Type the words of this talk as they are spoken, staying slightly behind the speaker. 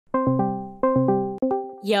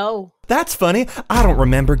Yo. That's funny. I don't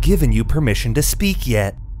remember giving you permission to speak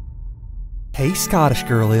yet. Hey, Scottish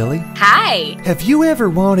girl Lily. Hi. Have you ever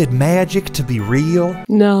wanted magic to be real?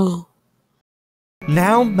 No.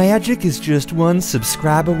 Now magic is just one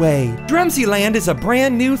subscribe away. Drumsy Land is a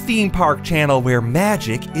brand new theme park channel where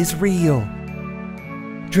magic is real.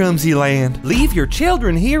 Drumsy Land. Leave your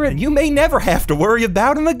children here and you may never have to worry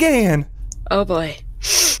about them again. Oh boy.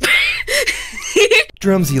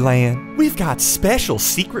 Drumsy Land. We've got special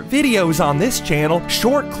secret videos on this channel,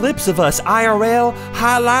 short clips of us IRL,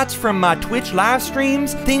 highlights from my Twitch live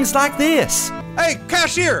streams, things like this. Hey,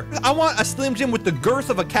 cashier! I want a Slim Jim with the girth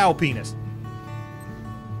of a cow penis.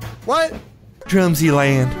 What? Drumsy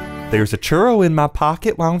Land. There's a churro in my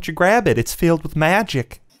pocket, why don't you grab it? It's filled with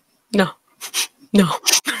magic. No. No.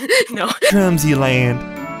 No. Drumsy Land.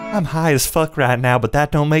 I'm high as fuck right now, but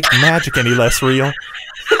that don't make the magic any less real.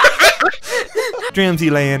 Drumsy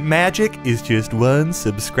Land, magic is just one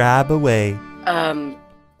subscribe away. I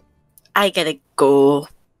gotta go.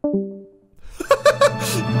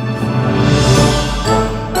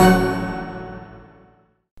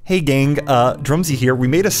 Hey gang, Drumsy here. We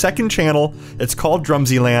made a second channel. It's called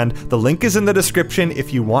Drumsy Land. The link is in the description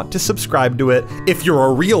if you want to subscribe to it. If you're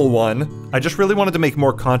a real one. I just really wanted to make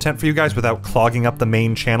more content for you guys without clogging up the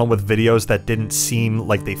main channel with videos that didn't seem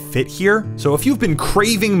like they fit here. So if you've been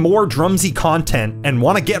craving more Drumsy content and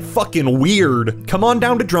want to get fucking weird, come on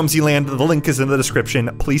down to Drumsy Land. The link is in the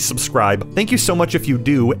description. Please subscribe. Thank you so much if you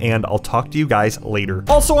do, and I'll talk to you guys later.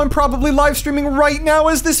 Also, I'm probably live streaming right now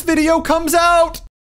as this video comes out.